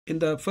in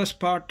the first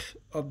part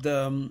of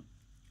the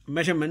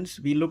measurements,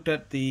 we looked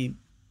at the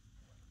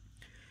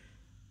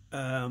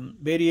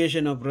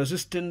variation of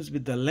resistance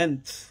with the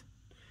length.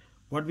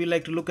 What we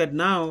like to look at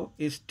now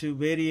is to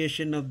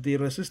variation of the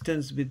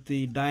resistance with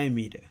the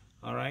diameter.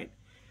 All right,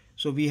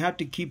 so we have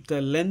to keep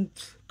the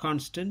length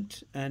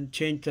constant and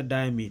change the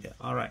diameter.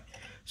 All right,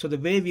 so the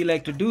way we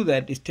like to do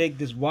that is take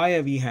this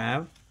wire we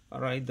have,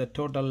 all right, the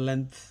total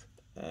length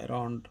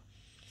around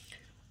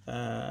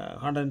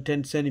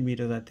 110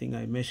 centimeters, I think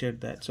I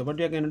measured that. So what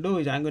we are going to do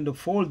is I'm going to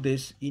fold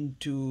this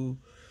into,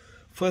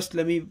 first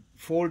let me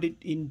fold it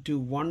into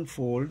one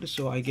fold,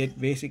 so I get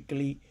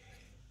basically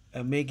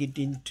make it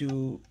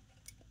into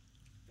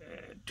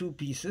two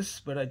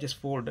pieces, but I just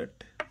fold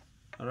it.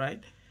 All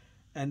right,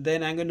 and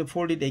then I'm going to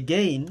fold it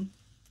again.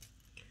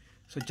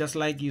 So just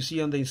like you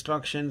see on the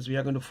instructions, we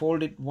are going to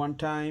fold it one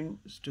time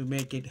to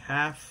make it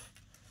half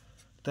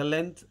the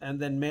length, and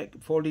then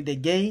fold it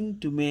again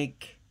to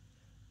make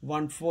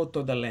 1/4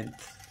 of the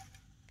length.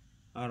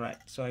 All right,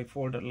 so I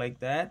fold it like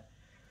that.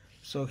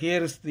 So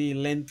here is the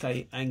length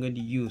I'm going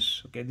to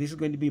use. Okay, this is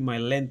going to be my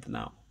length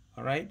now.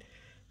 All right,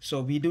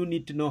 so we do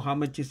need to know how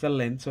much is the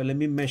length. So let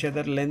me measure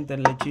that length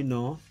and let you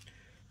know.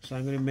 So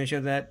I'm going to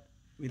measure that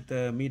with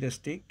the meter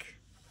stick.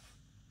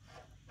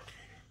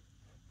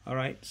 All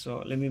right,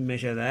 so let me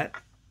measure that.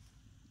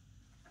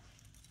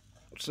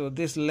 So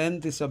this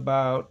length is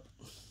about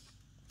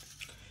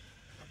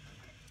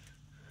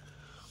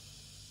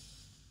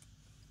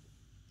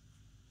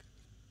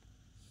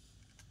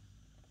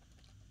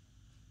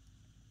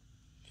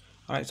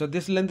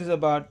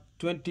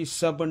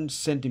 27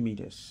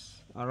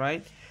 centimeters. All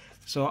right,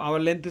 so our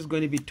length is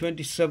going to be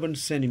 27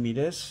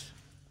 centimeters.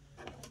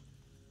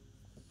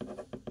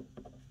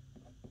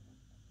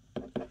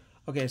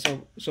 Okay,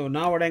 so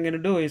now what I'm going to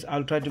do is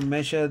I'll try to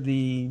measure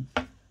the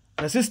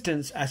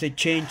resistance as I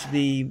change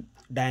the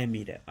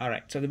diameter. All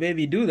right, so the way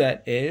we do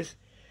that is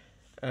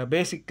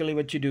basically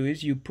what you do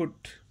is you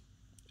put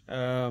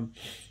on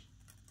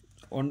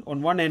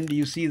one end,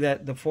 you see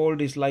that the fold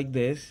is like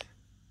this,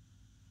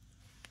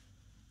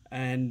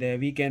 and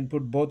we can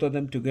put both of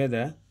them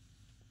together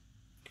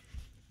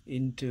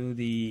into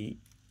the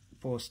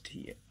post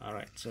here. All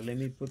right, so let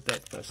me put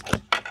that first.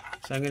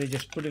 So I'm going to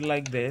just put it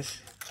like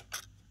this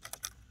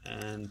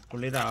and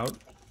pull it out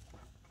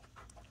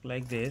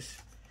like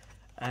this,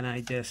 and I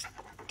just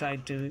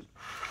tighten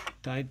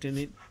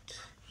it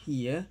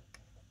here.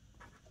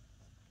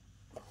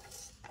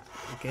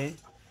 Okay,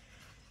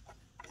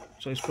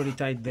 so it's pretty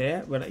tight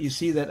there, but you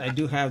see that I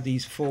do have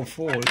these 4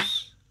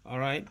 folds. All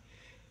right,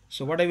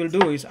 so what I will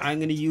do is I'm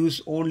going to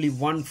use only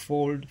one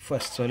fold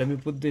first. So let me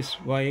put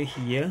this wire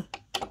here.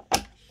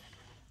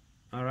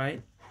 All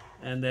right,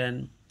 and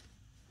then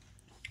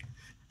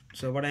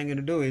so what I'm going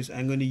to do is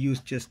I'm going to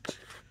use just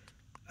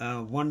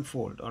one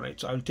fold. All right,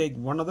 so I'll take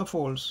one of the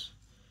folds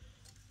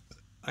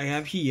I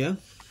have here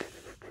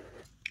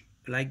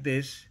like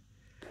this,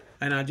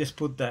 and I'll just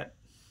put that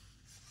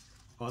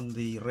on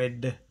the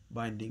red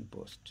binding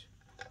post,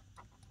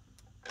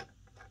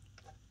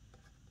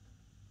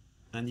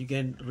 and you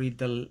can read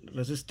the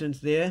resistance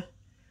there.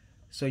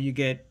 So you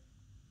get,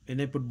 when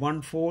I put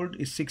one fold,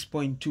 is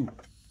 6.2.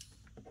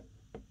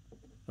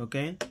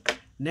 okay,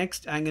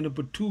 next I'm going to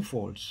put 2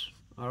 folds.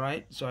 All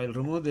right, so I'll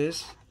remove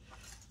this.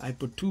 I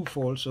put 2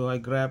 folds, so I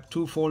grab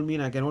 2 fold,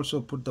 mean I can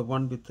also put the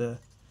one with the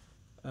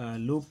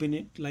loop in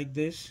it like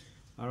this.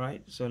 All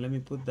right, so let me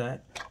put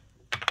that.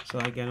 So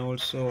I can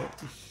also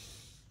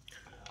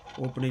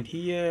open it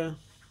here,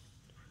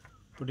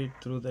 put it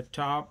through the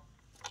top,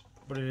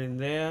 put it in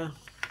there,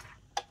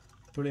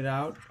 pull it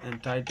out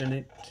and tighten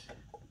it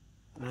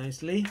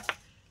nicely.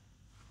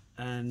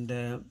 And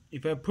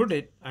if I put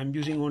it, I'm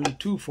using only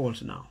 2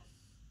 folds now,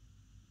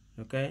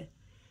 okay,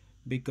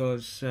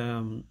 because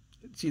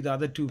see, the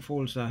other 2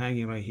 folds are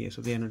hanging right here,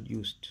 so they are not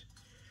used.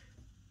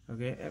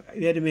 Okay,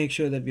 we have to make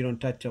sure that we don't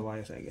touch the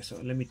wires, I guess. So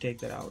let me take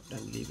that out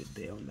and leave it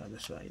there on the other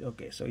side.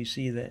 Okay, so you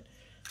see that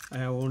I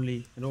have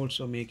only, and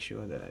also make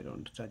sure that I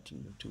don't touch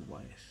the 2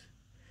 wires.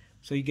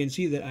 So you can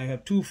see that I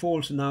have 2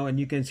 folds now, and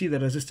you can see the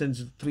resistance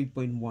is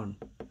 3.1.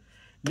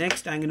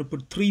 Next, I'm going to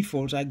put 3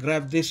 folds. I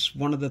grab this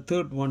one of the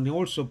third one,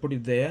 also put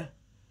it there.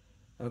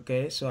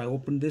 Okay, so I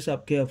open this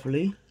up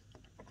carefully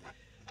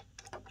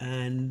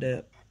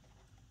and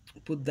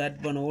put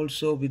that one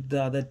also with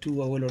the other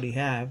 2 I already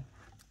have.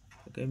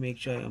 Okay, make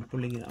sure I'm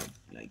pulling it out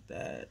like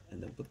that,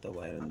 and then put the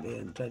wire in there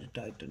and try to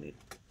tighten it.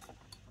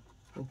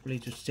 Hopefully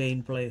to stay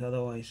in place,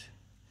 otherwise.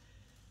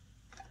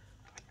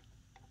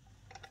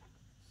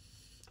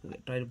 Okay,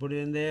 try to put it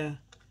in there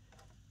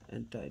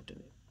and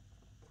tighten it.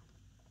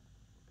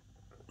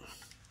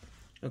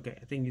 Okay,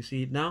 I think you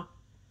see it now.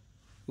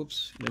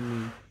 Oops, let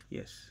me,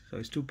 yes, so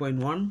it's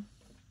 2.1.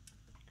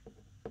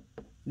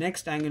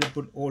 Next, I'm going to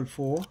put all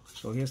 4.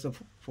 So here's the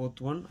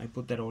 4th one. I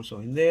put that also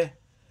in there.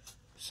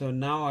 So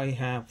now I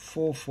have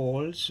 4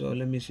 folds. So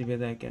let me see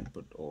whether I can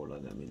put all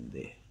of them in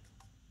there.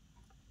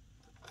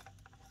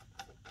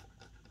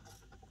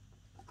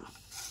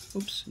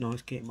 Oops, no,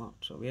 it came out.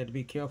 So we have to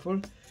be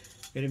careful.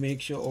 We have to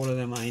make sure all of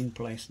them are in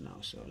place now.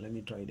 So let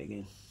me try it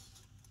again.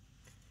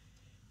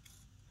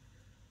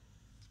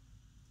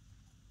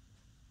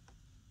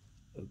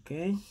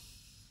 Okay,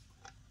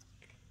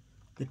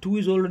 the 2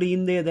 is already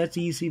in there. That's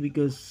easy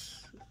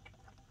because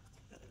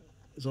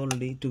it's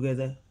already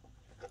together.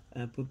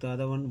 I put the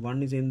other one.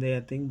 1 is in there, I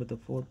think, but the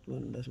 4th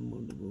one doesn't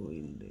want to go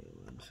in there.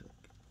 1 second.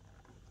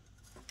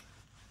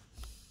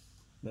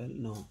 Well,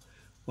 no,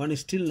 1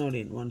 is still not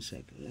in. 1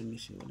 second. Let me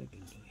see what I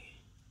can do here.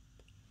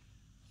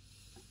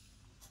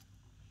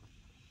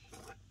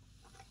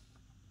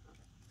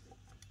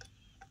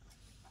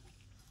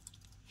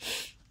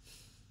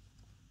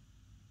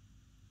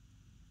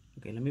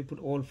 Okay, let me put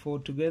all 4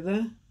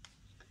 together.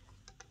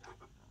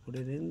 Put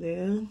it in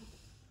there.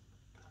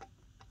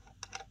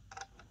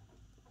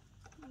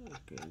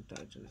 Okay,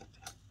 tighten it.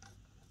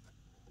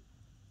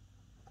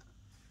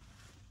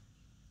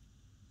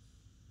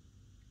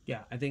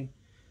 Yeah, I think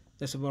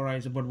that's about right.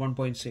 It's about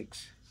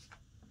 1.6.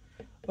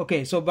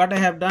 Okay, so what I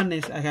have done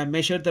is I have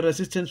measured the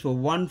resistance for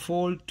 1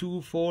 fold,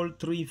 2 fold,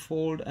 3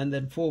 fold, and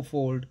then 4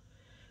 fold.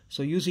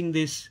 So using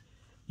this,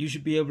 you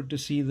should be able to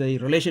see the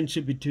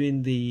relationship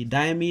between the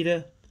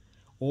diameter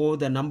or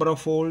the number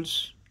of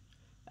folds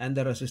and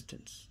the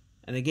resistance.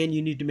 And again,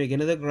 you need to make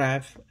another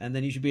graph, and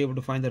then you should be able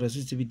to find the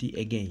resistivity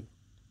again.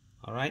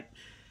 All right,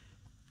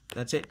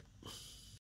 that's it.